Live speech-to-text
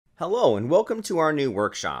Hello and welcome to our new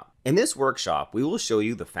workshop. In this workshop, we will show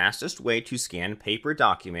you the fastest way to scan paper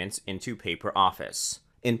documents into PaperOffice.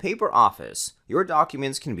 In PaperOffice, your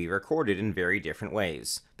documents can be recorded in very different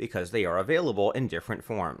ways because they are available in different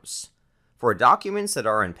forms. For documents that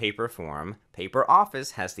are in paper form,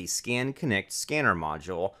 PaperOffice has the ScanConnect scanner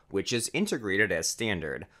module, which is integrated as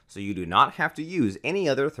standard, so you do not have to use any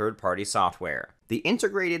other third-party software. The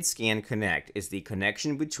integrated ScanConnect is the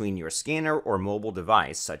connection between your scanner or mobile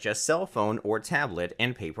device, such as cell phone or tablet,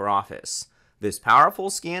 and PaperOffice. This powerful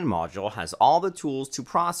scan module has all the tools to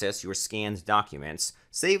process your scanned documents,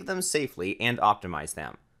 save them safely, and optimize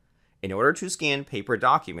them. In order to scan paper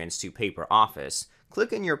documents to PaperOffice,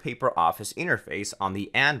 click in your PaperOffice interface on the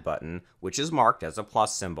Add button, which is marked as a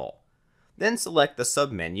plus symbol. Then select the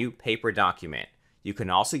submenu Paper Document. You can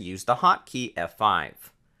also use the hotkey F5.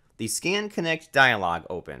 The ScanConnect dialog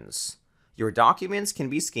opens. Your documents can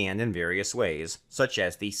be scanned in various ways, such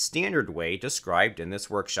as the standard way described in this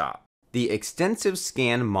workshop. The extensive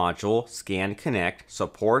scan module ScanConnect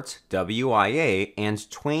supports WIA and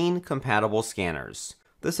Twain compatible scanners.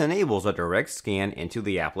 This enables a direct scan into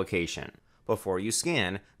the application. Before you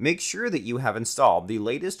scan, make sure that you have installed the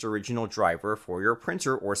latest original driver for your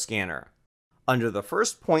printer or scanner. Under the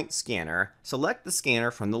first point scanner, select the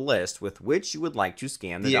scanner from the list with which you would like to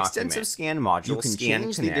scan the document. The extensive scan module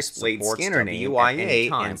change the displayed scanner name at any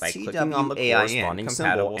time by clicking on the corresponding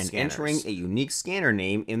symbol and entering a unique scanner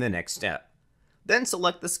name in the next step. Then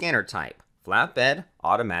select the scanner type: flatbed,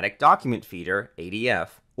 automatic document feeder, ADF,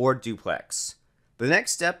 or duplex. The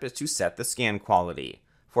next step is to set the scan quality.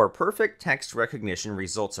 For perfect text recognition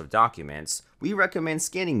results of documents, we recommend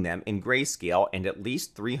scanning them in grayscale and at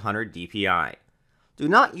least 300 dpi. Do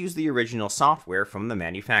not use the original software from the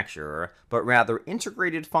manufacturer, but rather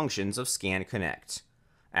integrated functions of ScanConnect.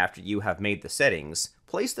 After you have made the settings,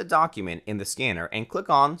 place the document in the scanner and click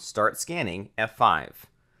on Start Scanning F5.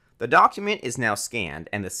 The document is now scanned,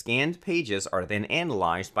 and the scanned pages are then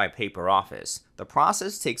analyzed by PaperOffice. The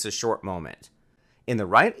process takes a short moment. In the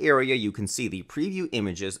right area, you can see the preview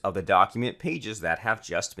images of the document pages that have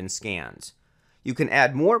just been scanned. You can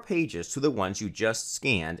add more pages to the ones you just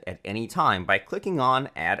scanned at any time by clicking on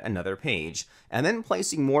Add Another Page, and then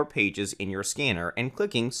placing more pages in your scanner and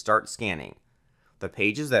clicking Start Scanning. The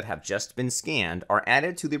pages that have just been scanned are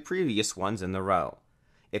added to the previous ones in the row.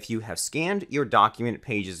 If you have scanned your document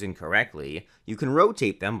pages incorrectly, you can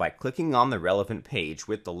rotate them by clicking on the relevant page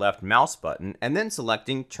with the left mouse button and then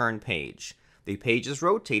selecting Turn Page. The page is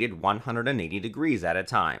rotated 180 degrees at a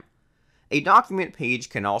time. A document page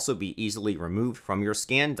can also be easily removed from your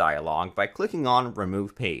scan dialog by clicking on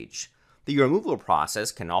Remove Page. The removal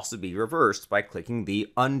process can also be reversed by clicking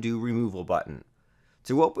the Undo Removal button.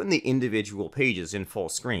 To open the individual pages in full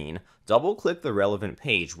screen, double-click the relevant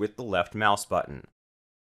page with the left mouse button.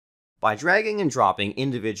 By dragging and dropping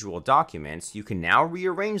individual documents, you can now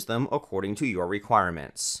rearrange them according to your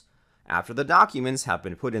requirements. After the documents have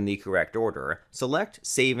been put in the correct order, select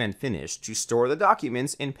Save and Finish to store the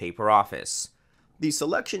documents in PaperOffice. The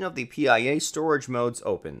selection of the PIA storage modes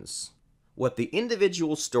opens. What the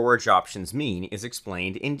individual storage options mean is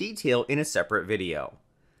explained in detail in a separate video.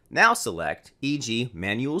 Now select, e.g.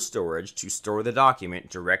 Manual Storage, to store the document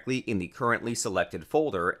directly in the currently selected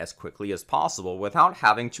folder as quickly as possible without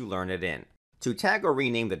having to learn it in. To tag or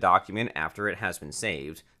rename the document after it has been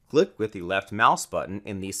saved, click with the left mouse button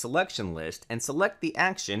in the selection list and select the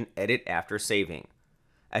action Edit After Saving.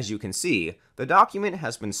 As you can see, the document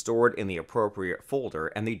has been stored in the appropriate folder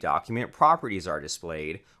and the document properties are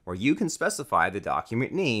displayed, where you can specify the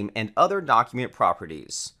document name and other document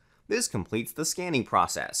properties. This completes the scanning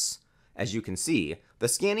process. As you can see, the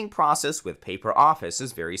scanning process with PaperOffice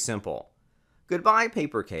is very simple. Goodbye,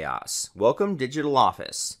 Paper Chaos. Welcome, Digital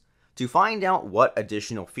Office. To find out what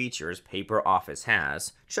additional features PaperOffice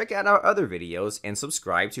has, check out our other videos and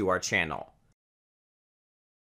subscribe to our channel.